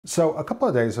So a couple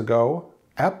of days ago,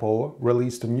 Apple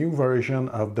released a new version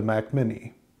of the Mac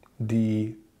Mini,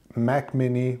 the Mac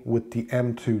Mini with the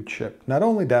M2 chip. Not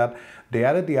only that, they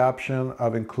added the option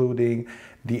of including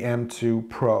the M2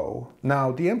 Pro.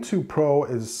 Now, the M2 Pro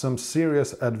is some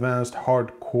serious advanced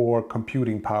hardcore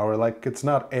computing power. Like, it's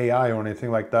not AI or anything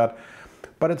like that,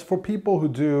 but it's for people who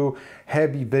do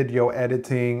heavy video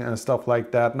editing and stuff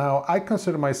like that. Now, I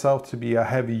consider myself to be a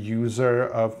heavy user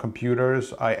of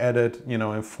computers. I edit, in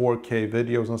 4K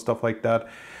videos and stuff like that.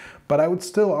 But I would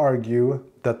still argue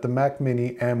that the Mac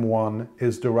Mini M1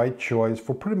 is the right choice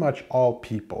for pretty much all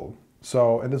people.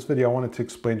 So in this video, I wanted to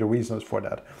explain the reasons for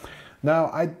that. Now,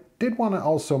 I did want to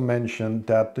also mention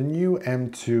that the new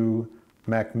M2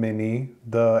 Mac Mini,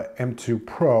 the M2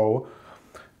 Pro,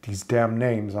 these damn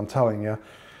names, I'm telling you.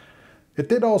 It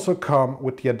did also come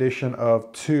with the addition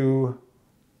of 2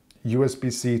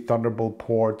 USB-C Thunderbolt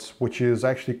ports, which is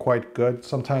actually quite good.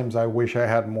 Sometimes I wish I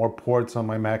had more ports on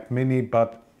my Mac Mini,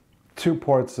 but 2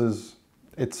 ports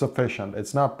it's sufficient.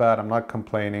 It's not bad, I'm not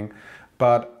complaining,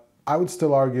 but I would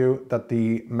still argue that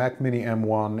the Mac Mini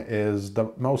M1 is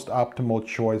the most optimal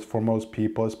choice for most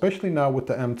people, especially now with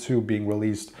the M2 being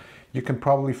released. You can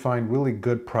probably find really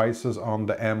good prices on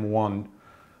the M1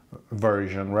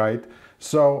 version, right?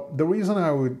 So the reason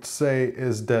I would say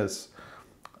is this: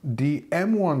 the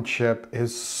M1 chip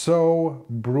is so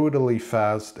brutally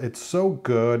fast, it's so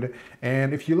good,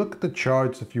 and if you look at the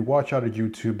charts, if you watch other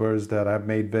YouTubers that have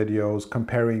made videos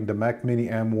comparing the Mac Mini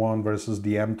M1 versus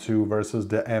the M2 versus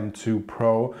the M2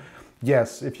 Pro,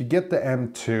 yes, if you get the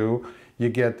M2, you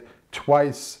get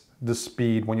twice the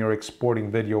speed when you're exporting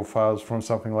video files from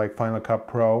something like Final Cut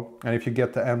Pro, and if you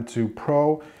get the M2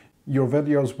 Pro, your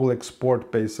videos will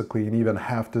export basically in even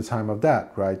half the time of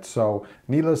that, right? So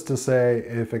needless to say,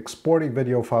 if exporting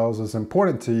video files is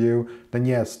important to you, then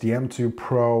yes, the M2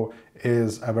 Pro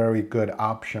is a very good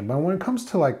option. But when it comes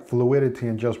to like fluidity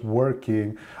and just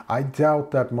working, I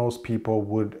doubt that most people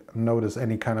would notice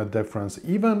any kind of difference,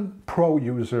 even pro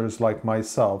users like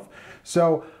myself.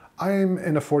 So I'm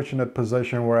in a fortunate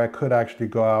position where I could actually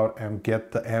go out and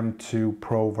get the M2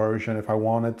 Pro version if I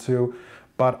wanted to.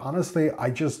 But honestly, I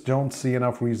just don't see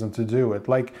enough reason to do it.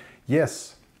 Like,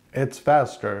 yes, it's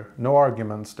faster, no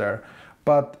arguments there.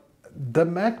 But the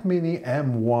Mac Mini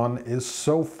M1 is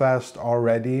so fast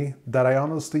already that I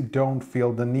honestly don't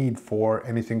feel the need for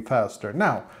anything faster.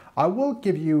 Now, I will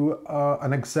give you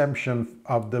an exemption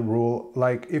of the rule.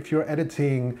 Like, if you're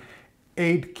editing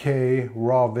 8K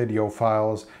raw video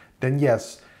files, then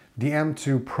yes, the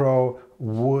M2 Pro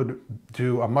would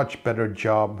do a much better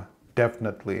job,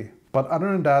 definitely. But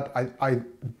other than that, I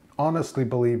honestly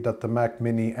believe that the Mac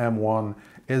Mini M1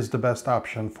 is the best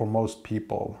option for most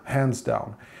people, hands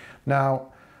down.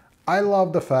 Now, I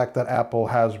love the fact that Apple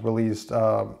has released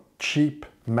a cheap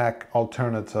Mac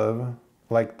alternative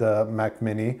like the Mac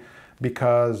Mini,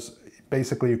 because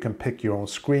basically you can pick your own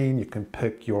screen, you can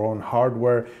pick your own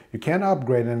hardware. You can't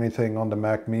upgrade anything on the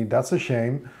Mac Mini. That's a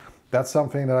shame. That's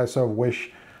something that I sort of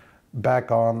wish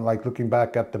back on, like looking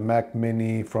back at the Mac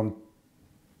Mini from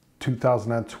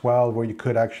 2012, where you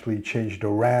could actually change the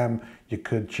RAM, you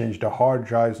could change the hard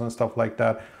drives and stuff like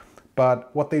that. But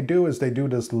what they do is they do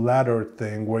this ladder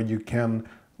thing where you can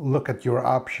look at your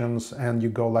options and you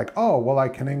go like, oh, well, I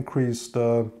can increase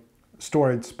the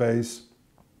storage space,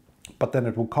 but then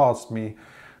it will cost me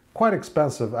quite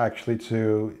expensive actually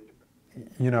to,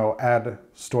 add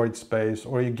storage space,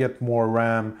 or you get more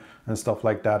RAM and stuff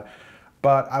like that.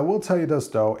 But I will tell you this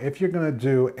though, if you're gonna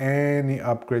do any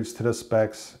upgrades to the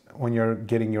specs when you're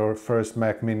getting your first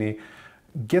Mac Mini,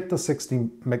 get the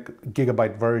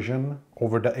 16GB version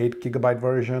over the 8GB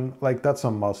version. Like, that's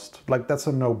a must. Like, that's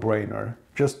a no-brainer.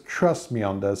 Just trust me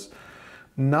on this.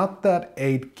 Not that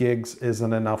 8 gigs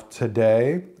isn't enough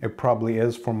today. It probably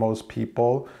is for most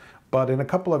people. But in a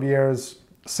couple of years,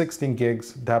 16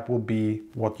 gigs, that will be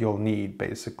what you'll need,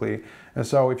 basically. And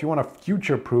so if you want to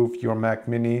future-proof your Mac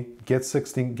Mini, get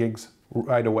 16 gigs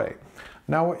right away.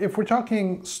 Now, if we're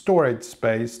talking storage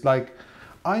space, like,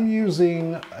 I'm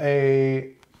using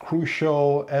a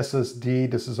Crucial SSD.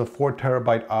 This is a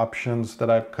 4TB options that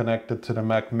I've connected to the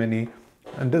Mac Mini.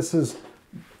 And this is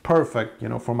perfect,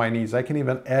 for my needs. I can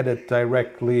even edit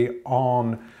directly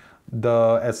on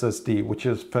the SSD, which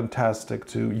is fantastic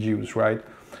to use, right?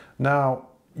 Now,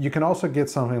 you can also get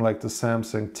something like the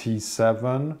Samsung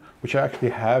T7, which I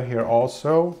actually have here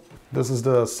also. This is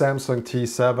the Samsung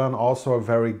T7, also a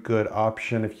very good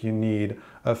option if you need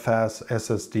a fast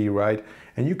SSD, right?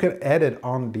 And you can edit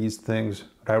on these things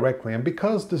directly. And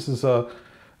because this is a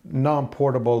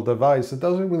non-portable device, it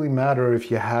doesn't really matter if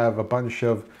you have a bunch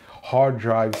of hard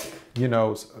drives you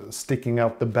know, sticking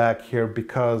out the back here,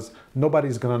 because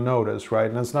nobody's gonna notice, right?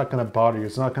 And it's not gonna bother you.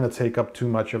 It's not gonna take up too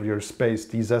much of your space.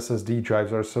 These SSD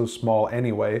drives are so small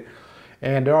anyway.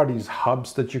 And there are these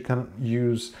hubs that you can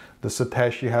use. The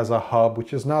Satoshi has a hub,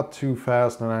 which is not too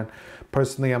fast, and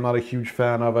personally, I'm not a huge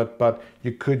fan of it, but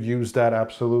you could use that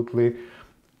absolutely.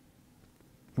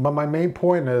 But my main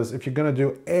point is, if you're gonna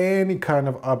do any kind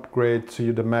of upgrade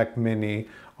to the Mac Mini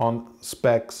on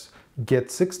specs,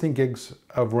 get 16 gigs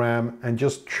of RAM, and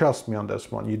just trust me on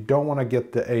this one, you don't wanna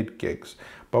get the 8 gigs.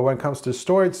 But when it comes to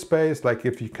storage space, like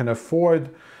if you can afford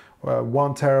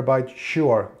 1 terabyte,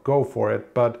 sure, go for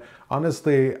it. But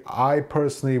honestly, I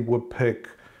personally would pick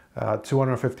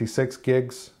 256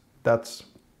 gigs. That's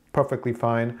perfectly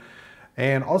fine.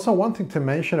 And also one thing to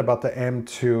mention about the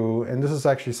M2, and this is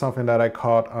actually something that I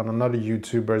caught on another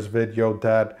YouTuber's video,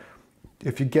 that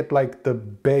if you get like the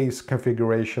base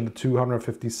configuration, the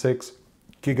 256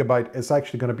 gigabyte, it's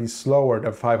actually going to be slower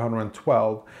than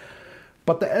 512.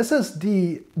 But the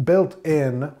SSD built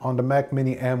in on the Mac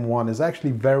Mini M1 is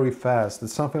actually very fast.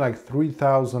 It's something like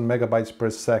 3000 megabytes per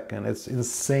second. It's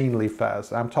insanely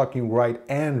fast. I'm talking write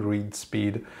and read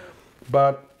speed.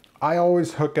 But I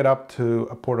always hook it up to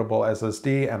a portable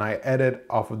SSD and I edit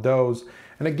off of those.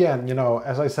 And again, you know,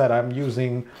 as I said, I'm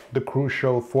using the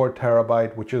Crucial 4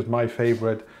 terabyte, which is my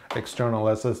favorite external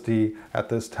SSD at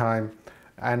this time.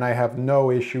 And I have no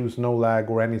issues, no lag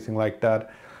or anything like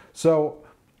that. So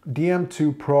the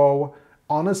M2 Pro,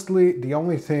 honestly, the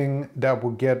only thing that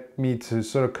would get me to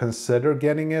sort of consider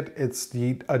getting it, it's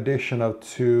the addition of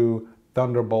 2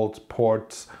 Thunderbolt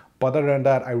ports. But other than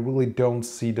that, I really don't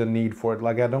see the need for it.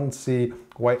 Like, I don't see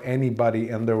why anybody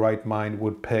in their right mind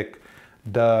would pick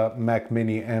the Mac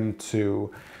Mini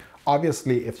M2.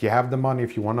 Obviously, if you have the money,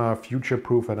 if you want to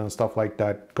future-proof it and stuff like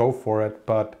that, go for it.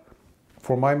 But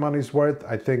for my money's worth,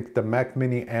 I think the Mac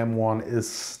Mini M1 is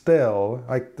still,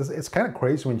 like, it's kind of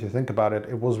crazy when you think about it.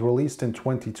 It was released in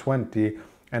 2020,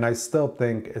 and I still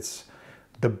think it's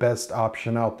the best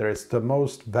option out there. It's the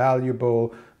most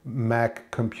valuable Mac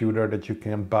computer that you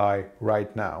can buy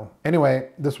right now. Anyway,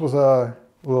 this was a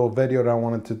little video that I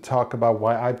wanted to talk about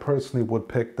why I personally would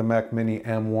pick the Mac Mini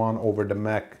M1 over the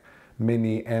Mac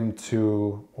Mini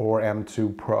M2 or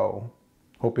M2 Pro.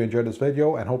 Hope you enjoyed this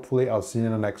video, and hopefully I'll see you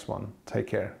in the next one. Take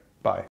care. Bye.